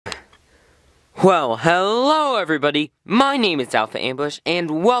Well, hello everybody, my name is Alpha Ambush,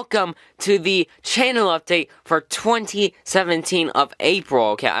 and welcome to the channel update for 2017 of April,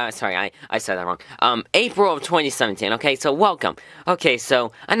 okay, sorry, I said that wrong, April of 2017, okay, so welcome. Okay,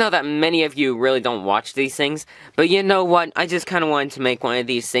 so, I know that many of you really don't watch these things, but you know what, I just kind of wanted to make one of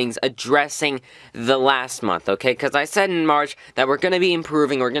these things addressing the last month, okay, because I said in March that we're going to be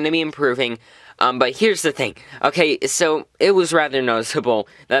improving, but here's the thing, okay, so it was rather noticeable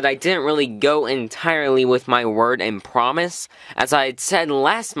that I didn't really go entirely with my word and promise, as I had said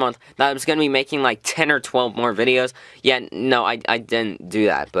last month that I was going to be making like 10 or 12 more videos, yet, no, I didn't do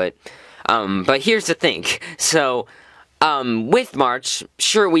that, but here's the thing, so, with March,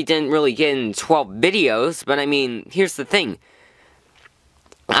 sure, we didn't really get in 12 videos, but I mean, here's the thing.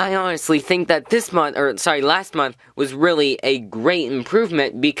 I honestly think that last month was really a great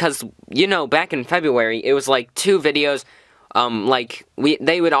improvement because, you know, back in February, it was like 2 videos,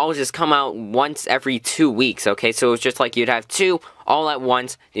 they would all just come out once every 2 weeks, okay? So it was just like you'd have 2 all at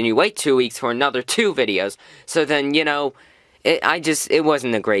once, then you wait 2 weeks for another 2 videos. So then, you know, it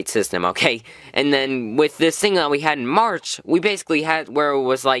wasn't a great system, okay? And then with this thing that we had in March, we basically had where it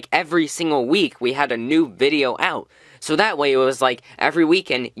was like every single week we had a new video out. So that way it was like every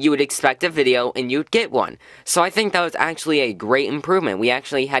weekend you would expect a video and you'd get one. So I think that was actually a great improvement. We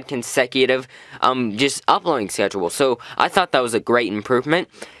actually had consecutive just uploading schedule. So I thought that was a great improvement.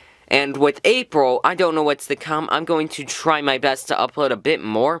 And with April, I don't know what's to come. I'm going to try my best to upload a bit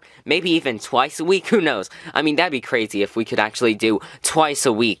more. Maybe even twice a week, who knows? I mean, that'd be crazy if we could actually do twice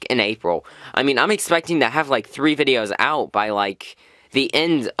a week in April. I mean, I'm expecting to have like 3 videos out by like the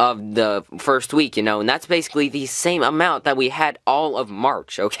end of the first week, you know, and that's basically the same amount that we had all of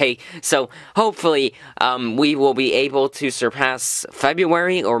March, okay? So, hopefully, we will be able to surpass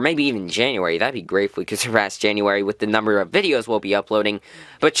February, or maybe even January. That'd be great if we could surpass January with the number of videos we'll be uploading.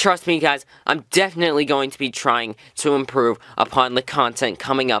 But trust me, guys, I'm definitely going to be trying to improve upon the content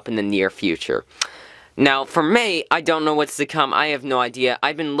coming up in the near future. Now, for May, I don't know what's to come. I have no idea.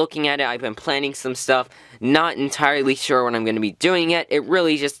 I've been looking at it. I've been planning some stuff. Not entirely sure when I'm going to be doing it. It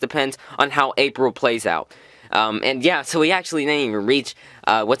really just depends on how April plays out. And yeah, so we actually didn't even reach,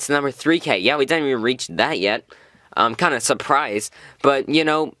 what's the number, 3K. Yeah, we didn't even reach that yet. I'm kind of surprised, but, you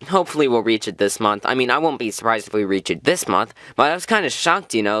know, hopefully we'll reach it this month. I mean, I won't be surprised if we reach it this month, but I was kind of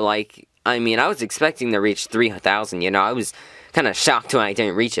shocked, you know, like, I mean, I was expecting to reach 3,000, you know, I was kind of shocked when I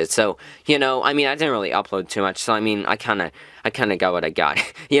didn't reach it, so, you know, I mean, I didn't really upload too much, so, I mean, I kind of got what I got,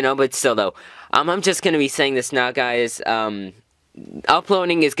 you know, but still, though, I'm just gonna be saying this now, guys,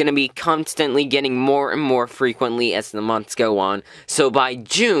 uploading is gonna be constantly getting more and more frequently as the months go on, so by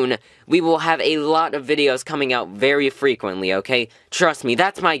June, we will have a lot of videos coming out very frequently, okay? Trust me,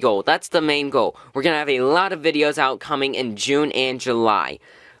 that's my goal, that's the main goal. We're gonna have a lot of videos out coming in June and July.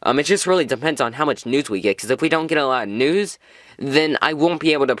 It just really depends on how much news we get, because if we don't get a lot of news, then I won't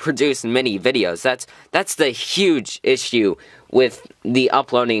be able to produce many videos. That's the huge issue with the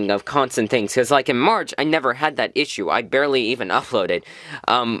uploading of constant things, because like in March, I never had that issue. I barely even uploaded,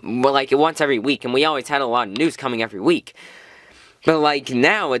 well, like once every week, and we always had a lot of news coming every week. But, like,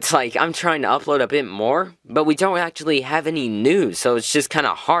 now, it's like, I'm trying to upload a bit more, but we don't actually have any news, so it's just kind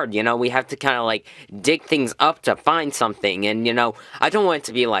of hard, you know, we have to kind of, like, dig things up to find something, and, you know, I don't want it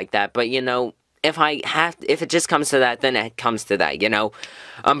to be like that, but, you know, if it just comes to that, then it comes to that, you know,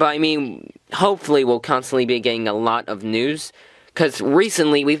 but, I mean, hopefully we'll constantly be getting a lot of news, because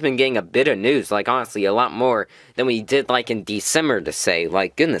recently we've been getting a bit of news, like, honestly, a lot more than we did, like, in December, to say,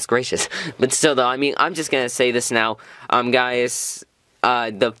 like, goodness gracious. But still, though, I mean, I'm just gonna say this now, guys,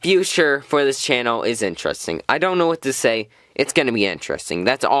 the future for this channel is interesting. I don't know what to say. It's gonna be interesting.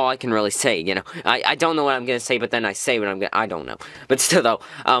 That's all I can really say, you know. I don't know what I'm gonna say, but then I say what I don't know. But still, though,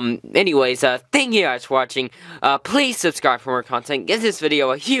 anyways, thank you guys for watching. Please subscribe for more content. Give this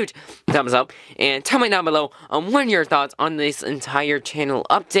video a huge thumbs up. And tell me down below what are your thoughts on this entire channel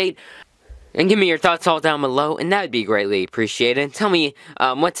update. And give me your thoughts all down below, and that would be greatly appreciated. Tell me,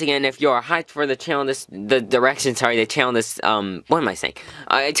 once again, if you're hyped for the channel, what am I saying?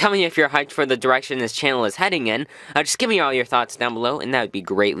 Tell me if you're hyped for the direction this channel is heading in. Just give me all your thoughts down below, and that would be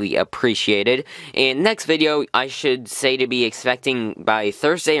greatly appreciated. And next video, I should say to be expecting by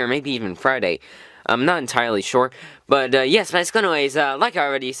Thursday, or maybe even Friday. I'm not entirely sure, but, yes, but anyways, like I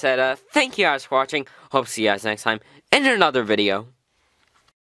already said, thank you guys for watching. Hope to see you guys next time in another video.